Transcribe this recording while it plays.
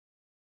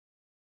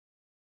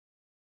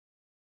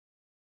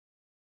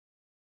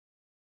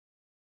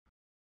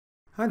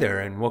Hi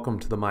there and welcome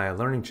to the Maya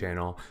Learning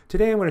channel.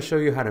 Today I'm going to show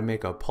you how to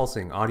make a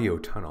pulsing audio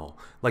tunnel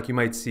like you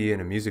might see in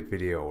a music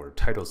video or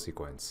title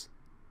sequence.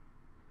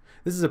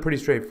 This is a pretty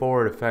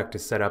straightforward effect to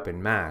set up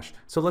in MASH,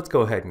 so let's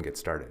go ahead and get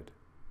started.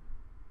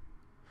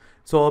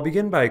 So I'll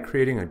begin by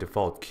creating a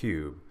default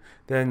cube,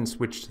 then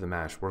switch to the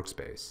MASH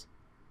workspace.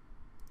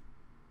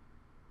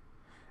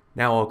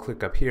 Now I'll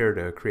click up here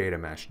to create a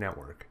MASH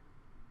network.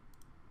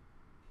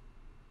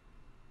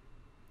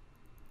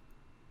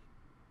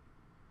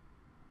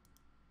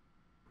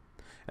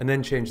 And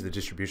then change the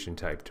distribution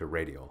type to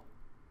radial.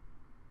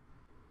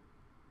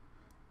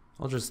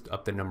 I'll just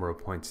up the number of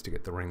points to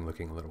get the ring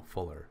looking a little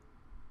fuller.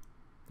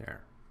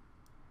 There.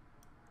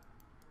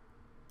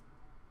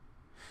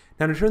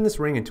 Now to turn this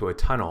ring into a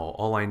tunnel,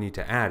 all I need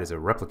to add is a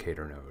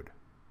replicator node.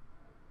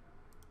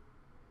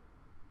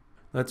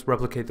 Let's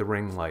replicate the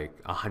ring like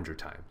 100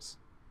 times.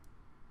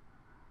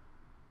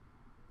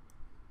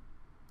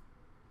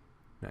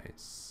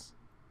 Nice.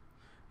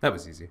 That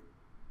was easy.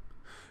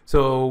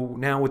 So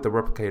now with the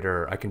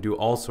replicator, I can do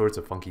all sorts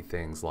of funky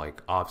things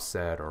like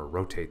offset or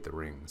rotate the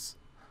rings.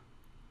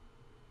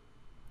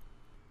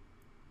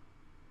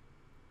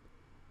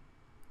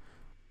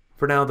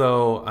 For now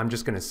though, I'm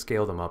just going to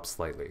scale them up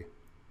slightly.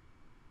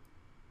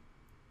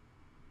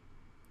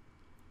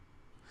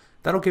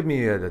 That'll give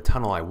me the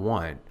tunnel I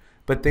want,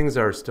 but things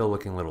are still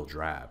looking a little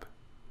drab.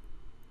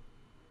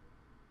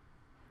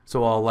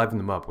 So I'll liven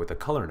them up with a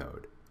color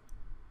node.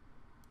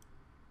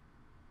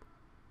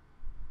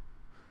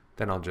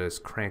 Then I'll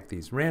just crank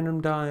these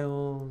random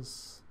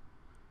dials,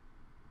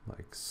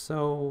 like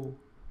so,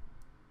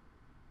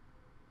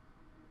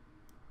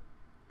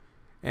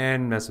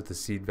 and mess with the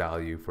seed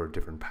value for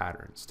different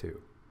patterns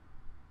too.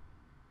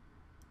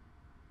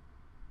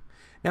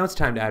 Now it's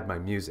time to add my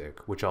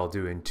music, which I'll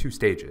do in 2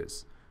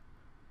 stages.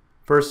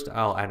 First,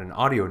 I'll add an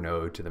audio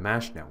node to the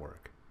MASH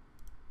network.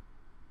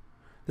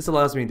 This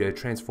allows me to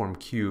transform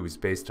cubes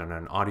based on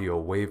an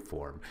audio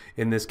waveform,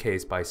 in this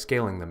case by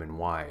scaling them in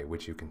Y,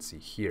 which you can see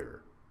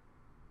here.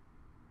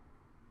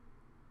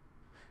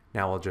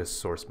 Now I'll just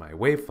source my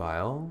WAV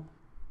file.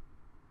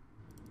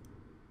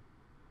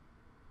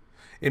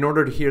 In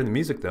order to hear the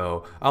music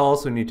though, I'll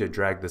also need to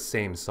drag the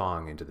same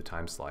song into the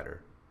time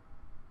slider.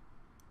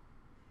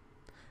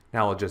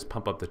 Now I'll just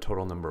pump up the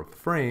total number of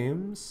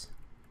frames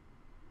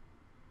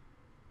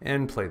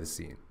and play the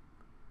scene.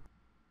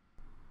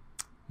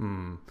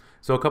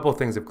 So a couple of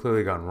things have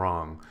clearly gone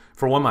wrong.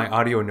 For one, my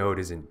audio node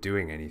isn't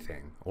doing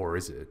anything, or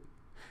is it?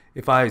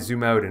 If I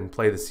zoom out and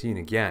play the scene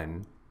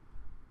again,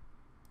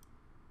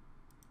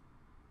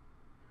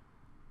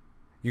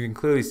 you can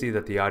clearly see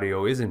that the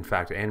audio is in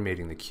fact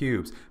animating the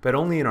cubes, but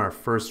only in our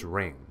first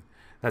ring.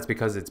 That's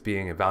because it's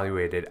being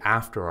evaluated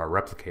after our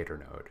replicator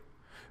node.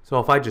 So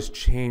if I just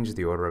change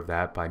the order of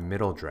that by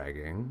middle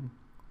dragging,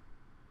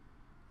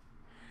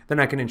 then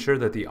I can ensure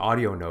that the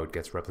audio node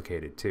gets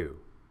replicated too.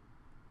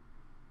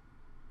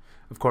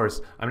 Of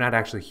course, I'm not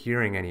actually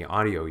hearing any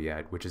audio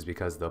yet, which is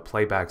because the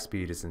playback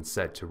speed isn't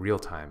set to real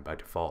time by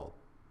default.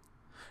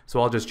 So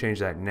I'll just change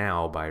that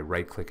now by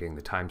right-clicking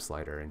the time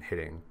slider and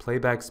hitting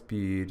Playback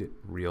Speed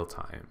Real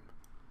Time.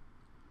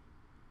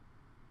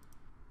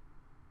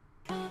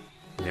 And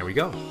there we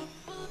go.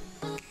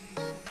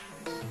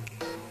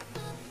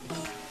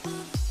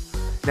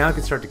 Now I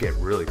can start to get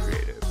really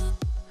creative.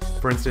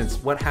 For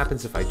instance, what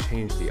happens if I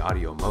change the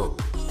audio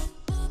mode?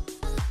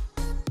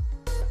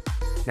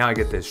 Now I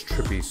get this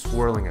trippy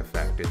swirling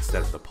effect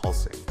instead of the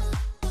pulsing.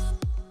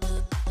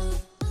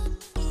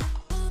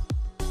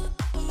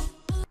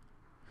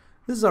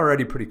 This is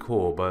already pretty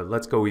cool, but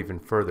let's go even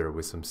further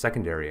with some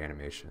secondary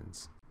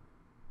animations.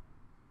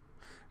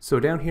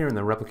 So down here in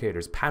the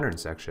replicator's pattern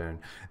section,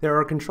 there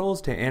are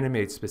controls to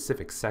animate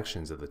specific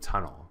sections of the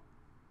tunnel.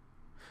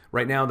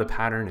 Right now the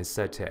pattern is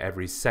set to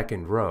every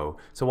second row,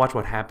 so watch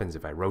what happens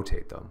if I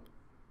rotate them.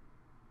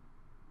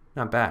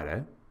 Not bad,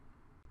 eh?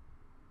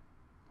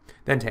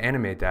 Then to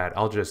animate that,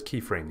 I'll just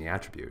keyframe the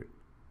attribute.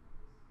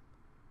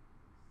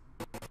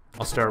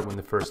 I'll start when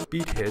the first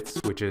beat hits,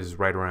 which is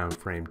right around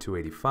frame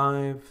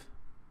 285.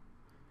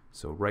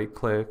 So right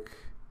click,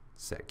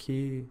 set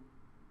key.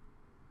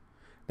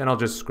 Then I'll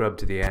just scrub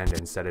to the end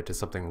and set it to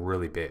something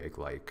really big,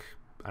 like,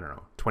 I don't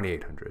know,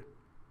 2800.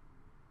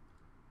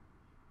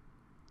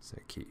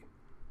 Set key.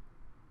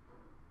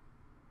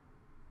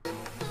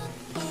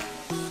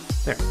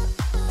 There.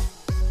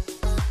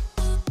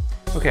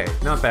 Okay,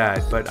 not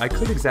bad, but I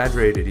could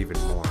exaggerate it even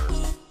more.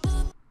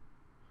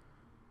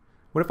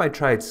 What if I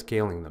tried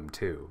scaling them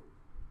too?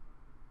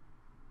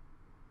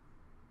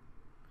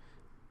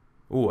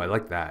 Ooh, I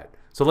like that.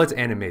 So let's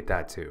animate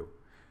that too.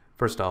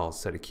 First I'll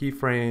set a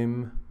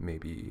keyframe,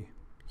 maybe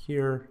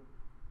here.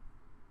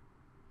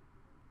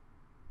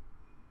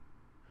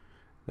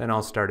 Then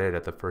I'll start it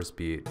at the first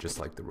beat, just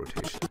like the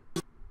rotation.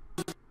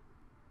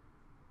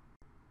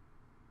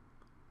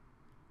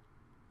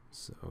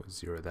 So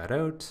zero that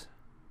out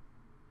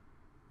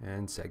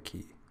and set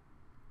key.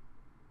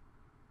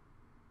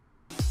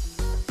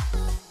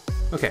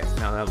 Okay,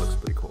 now that looks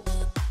pretty cool.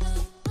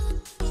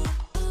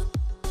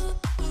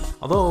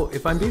 Although,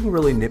 if I'm being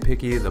really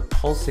nitpicky, the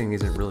pulsing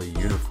isn't really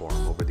uniform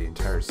over the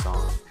entire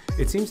song.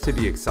 It seems to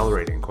be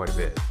accelerating quite a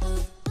bit.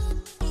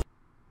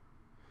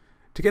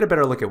 To get a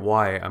better look at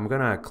why, I'm going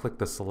to click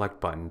the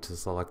select button to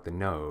select the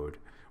node,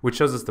 which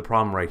shows us the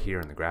problem right here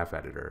in the graph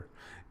editor.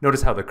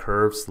 Notice how the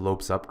curve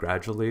slopes up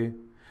gradually?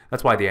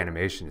 That's why the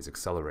animation is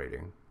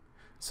accelerating.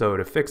 So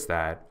to fix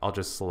that, I'll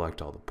just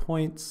select all the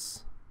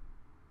points,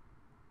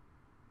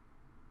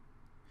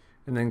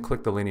 and then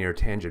click the linear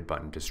tangent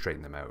button to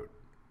straighten them out.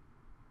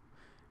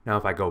 Now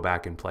if I go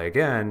back and play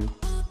again,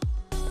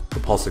 the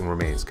pulsing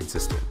remains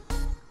consistent.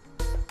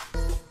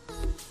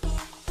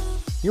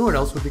 You know what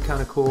else would be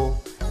kind of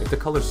cool? If the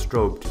colors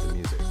strobe to the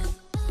music.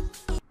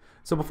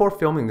 So before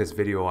filming this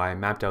video, I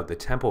mapped out the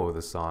tempo of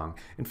the song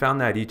and found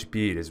that each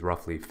beat is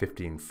roughly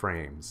 15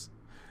 frames.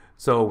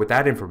 So with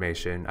that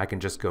information, I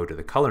can just go to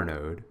the color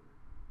node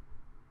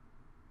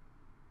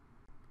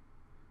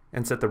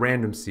and set the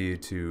random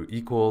seed to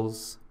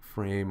equals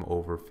frame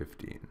over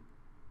 15.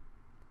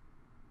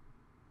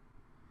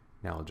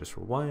 Now I'll just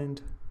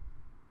rewind.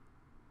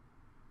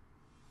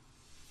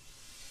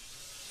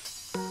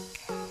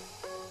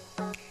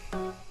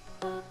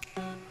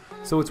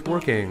 So it's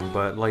working,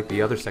 but like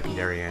the other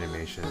secondary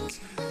animations,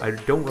 I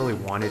don't really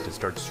want it to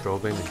start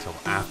strobing until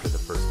after the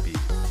first beat.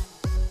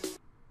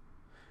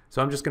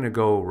 So I'm just going to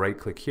go right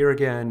click here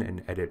again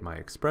and edit my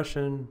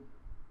expression.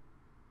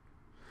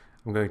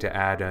 I'm going to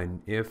add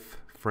an if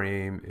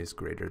frame is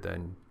greater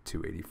than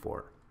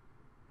 284.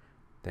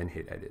 Then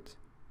hit edit.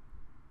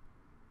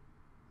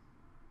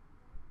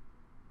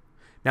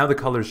 Now the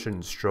colors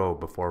shouldn't strobe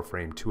before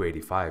frame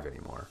 285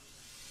 anymore,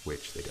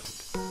 which they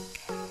don't.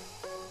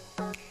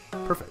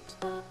 Perfect.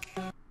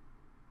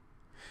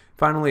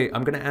 Finally,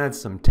 I'm going to add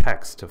some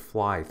text to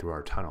fly through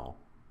our tunnel.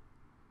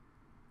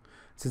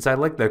 Since I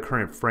like the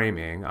current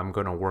framing, I'm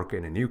going to work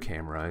in a new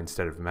camera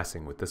instead of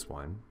messing with this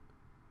one.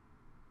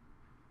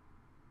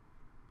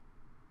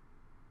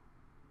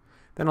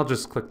 Then I'll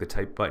just click the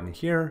type button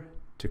here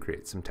to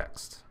create some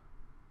text.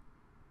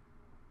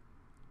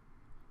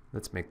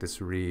 Let's make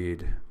this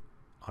read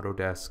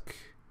Autodesk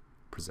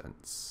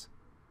Presents.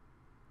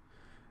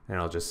 And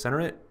I'll just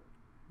center it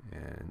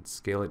and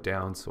scale it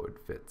down so it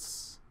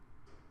fits.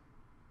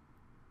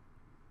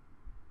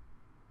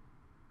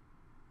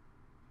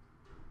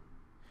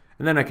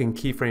 And then I can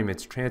keyframe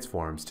its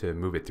transforms to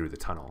move it through the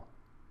tunnel.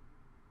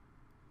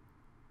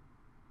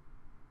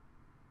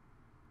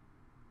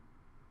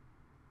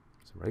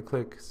 So right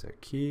click,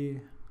 set key.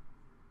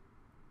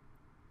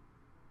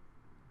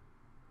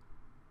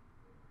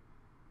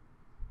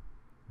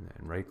 And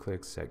then right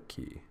click, set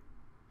key.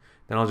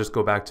 Then I'll just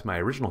go back to my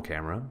original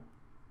camera.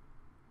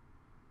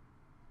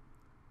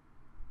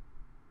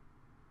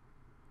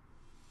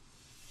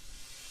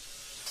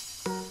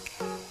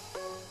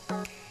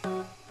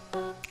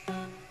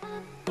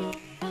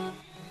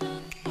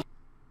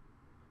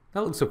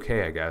 That looks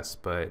okay, I guess,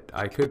 but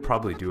I could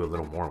probably do a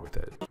little more with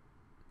it.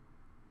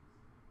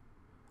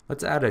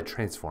 Let's add a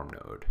transform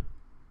node.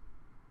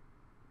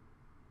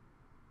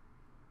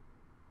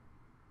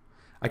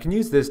 I can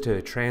use this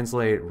to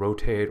translate,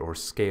 rotate, or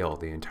scale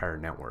the entire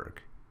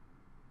network.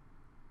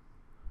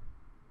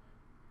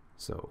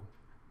 So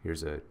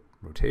here's a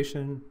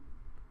rotation,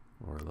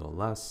 or a little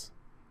less.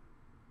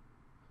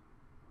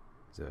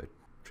 Here's a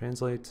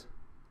translate.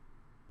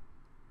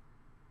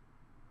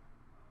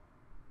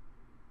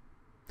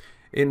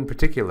 In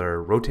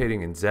particular,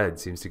 rotating in Z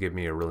seems to give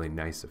me a really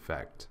nice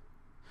effect.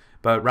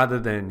 But rather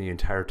than the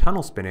entire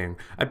tunnel spinning,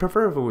 I'd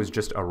prefer if it was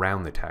just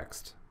around the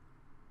text.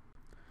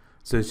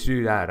 So to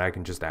do that, I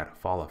can just add a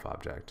fall-off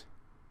object.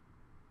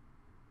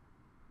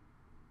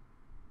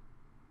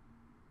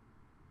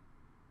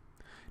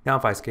 Now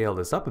if I scale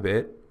this up a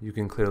bit, you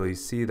can clearly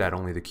see that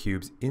only the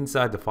cubes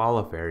inside the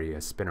fall-off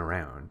area spin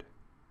around.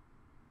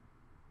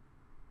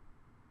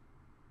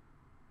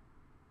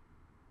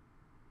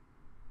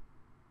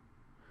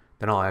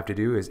 Then all I have to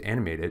do is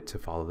animate it to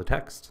follow the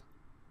text.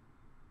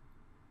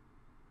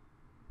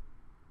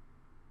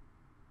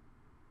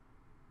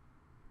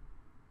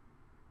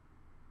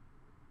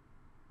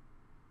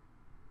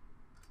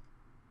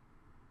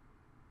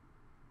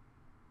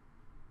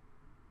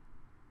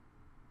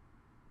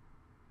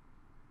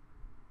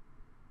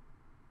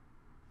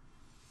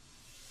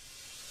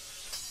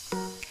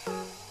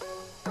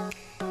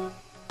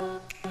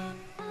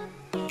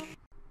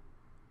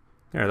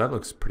 There, that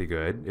looks pretty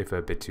good, if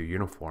a bit too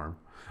uniform.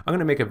 I'm going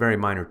to make a very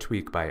minor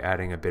tweak by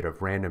adding a bit of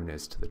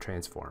randomness to the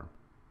transform.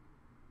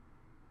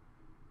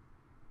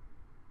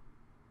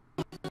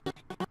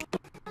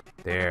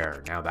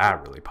 There, now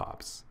that really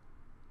pops.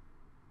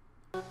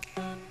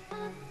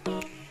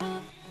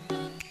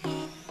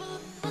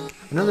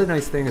 Another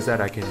nice thing is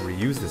that I can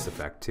reuse this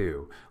effect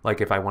too,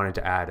 like if I wanted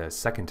to add a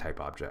second type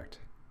object.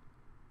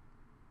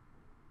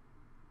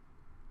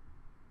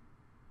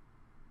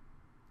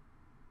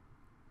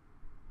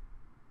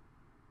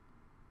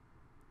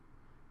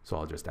 So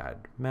I'll just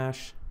add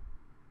mesh,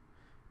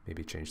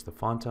 maybe change the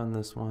font on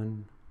this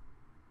one,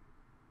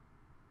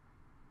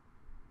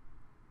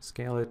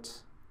 scale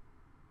it,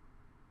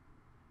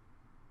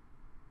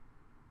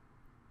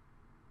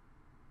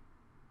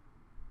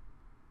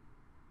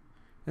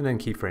 and then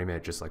keyframe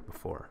it just like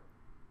before.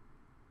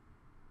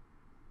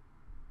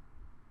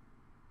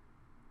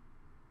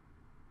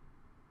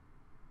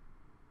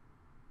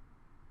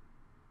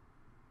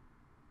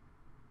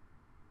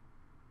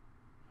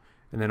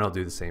 And then I'll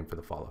do the same for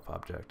the fall-off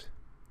object.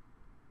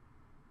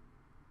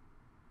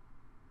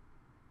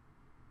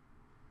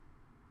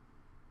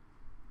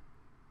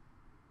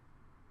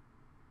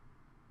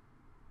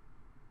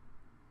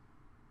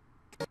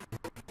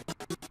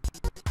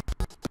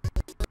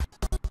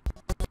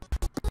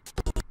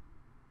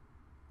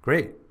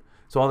 Great.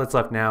 So all that's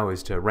left now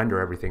is to render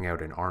everything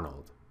out in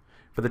Arnold.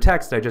 For the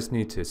text, I just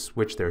need to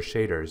switch their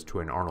shaders to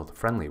an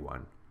Arnold-friendly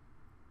one.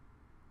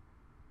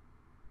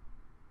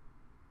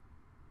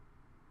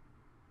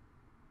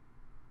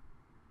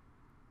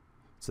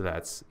 So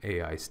that's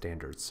AI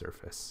standard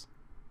surface.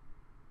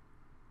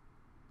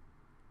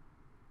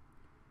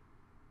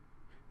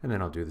 And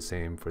then I'll do the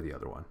same for the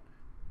other one.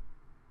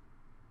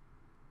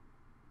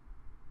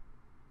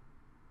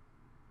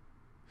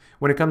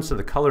 When it comes to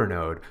the color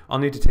node, I'll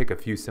need to take a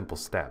few simple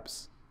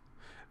steps.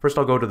 First,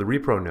 I'll go to the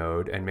repro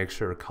node and make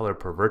sure color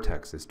per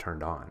vertex is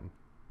turned on.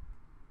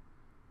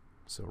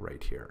 So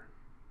right here.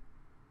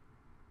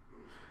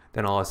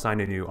 Then I'll assign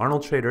a new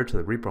Arnold shader to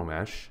the repro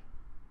mesh.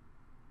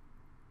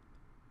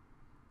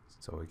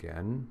 So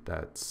again,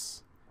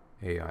 that's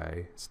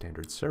AI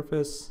standard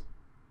surface.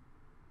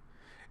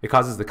 It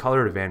causes the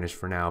color to vanish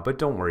for now, but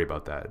don't worry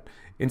about that.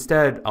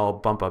 Instead, I'll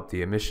bump up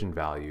the emission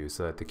value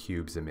so that the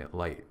cubes emit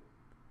light.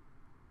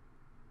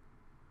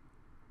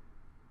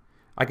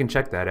 I can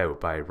check that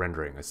out by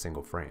rendering a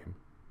single frame.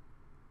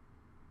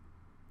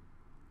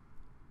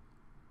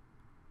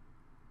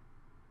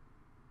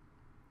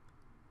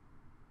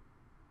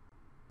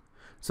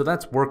 So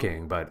that's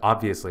working, but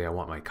obviously I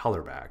want my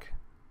color back.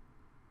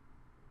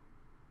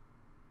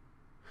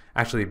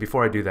 Actually,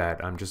 before I do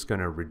that, I'm just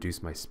going to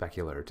reduce my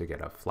specular to get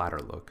a flatter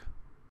look.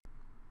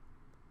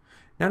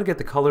 Now to get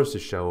the colors to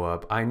show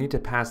up, I need to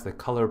pass the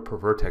color per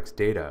vertex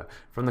data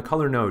from the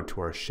color node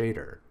to our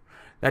shader.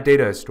 That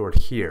data is stored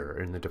here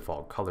in the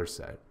default color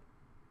set.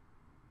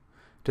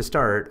 To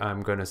start,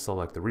 I'm going to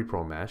select the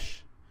repro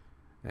mesh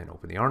and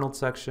open the Arnold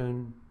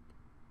section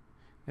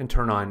and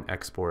turn on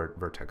export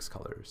vertex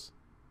colors.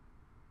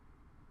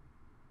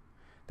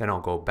 Then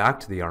I'll go back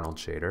to the Arnold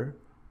shader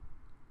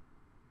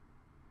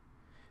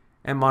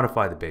and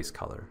modify the base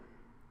color.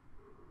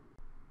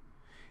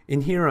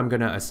 In here, I'm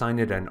going to assign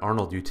it an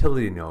Arnold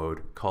utility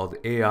node called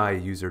AI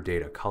user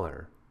data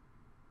color.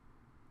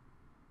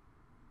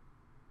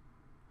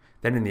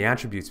 Then in the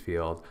attributes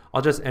field,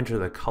 I'll just enter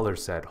the color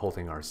set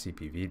holding our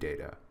CPV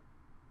data.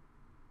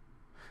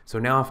 So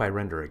now if I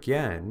render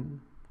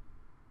again,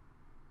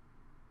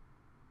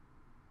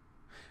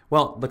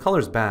 well, the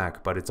color's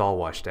back, but it's all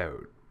washed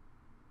out.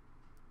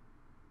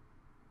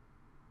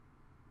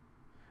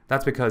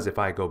 That's because if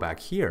I go back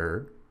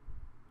here,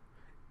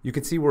 you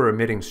can see we're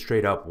emitting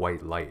straight up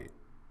white light.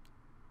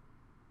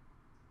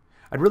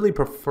 I'd really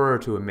prefer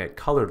to emit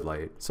colored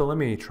light, so let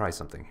me try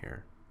something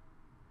here.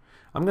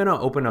 I'm going to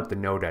open up the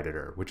node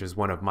editor, which is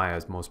one of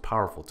Maya's most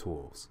powerful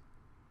tools.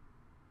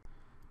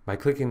 By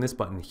clicking this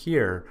button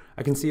here,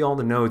 I can see all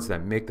the nodes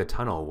that make the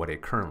tunnel what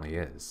it currently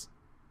is.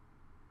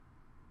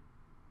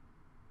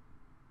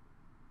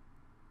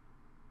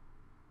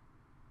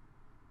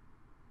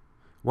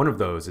 One of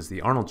those is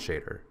the Arnold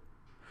shader.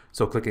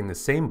 So clicking the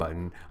same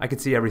button, I can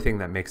see everything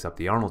that makes up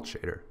the Arnold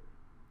shader.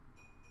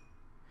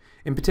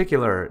 In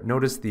particular,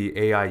 notice the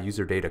AI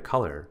user data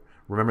color.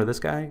 Remember this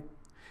guy?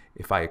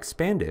 If I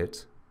expand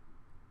it,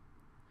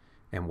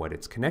 and what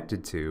it's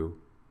connected to,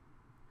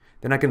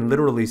 then I can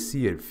literally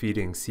see it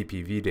feeding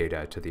CPV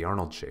data to the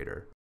Arnold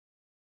shader.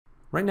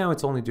 Right now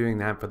it's only doing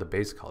that for the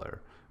base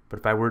color, but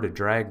if I were to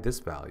drag this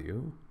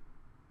value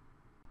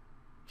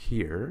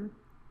here,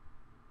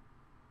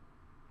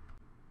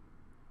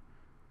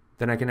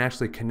 then I can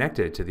actually connect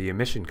it to the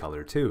emission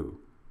color too.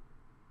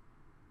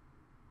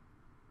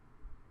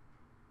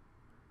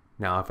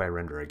 Now if I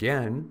render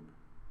again,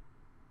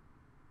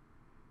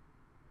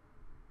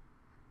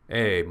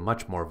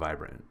 much more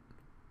vibrant.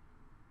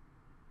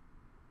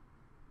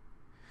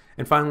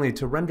 And finally,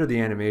 to render the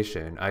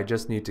animation, I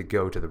just need to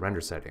go to the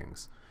render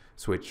settings,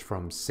 switch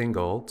from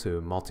single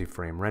to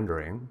multi-frame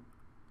rendering,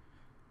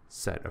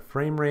 set a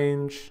frame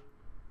range,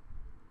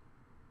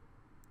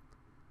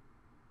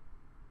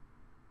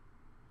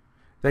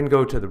 then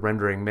go to the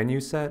rendering menu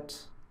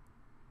set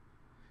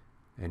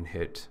and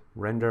hit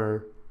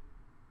render,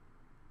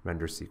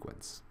 render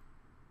sequence.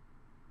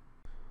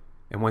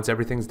 And once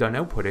everything's done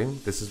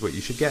outputting, this is what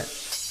you should get.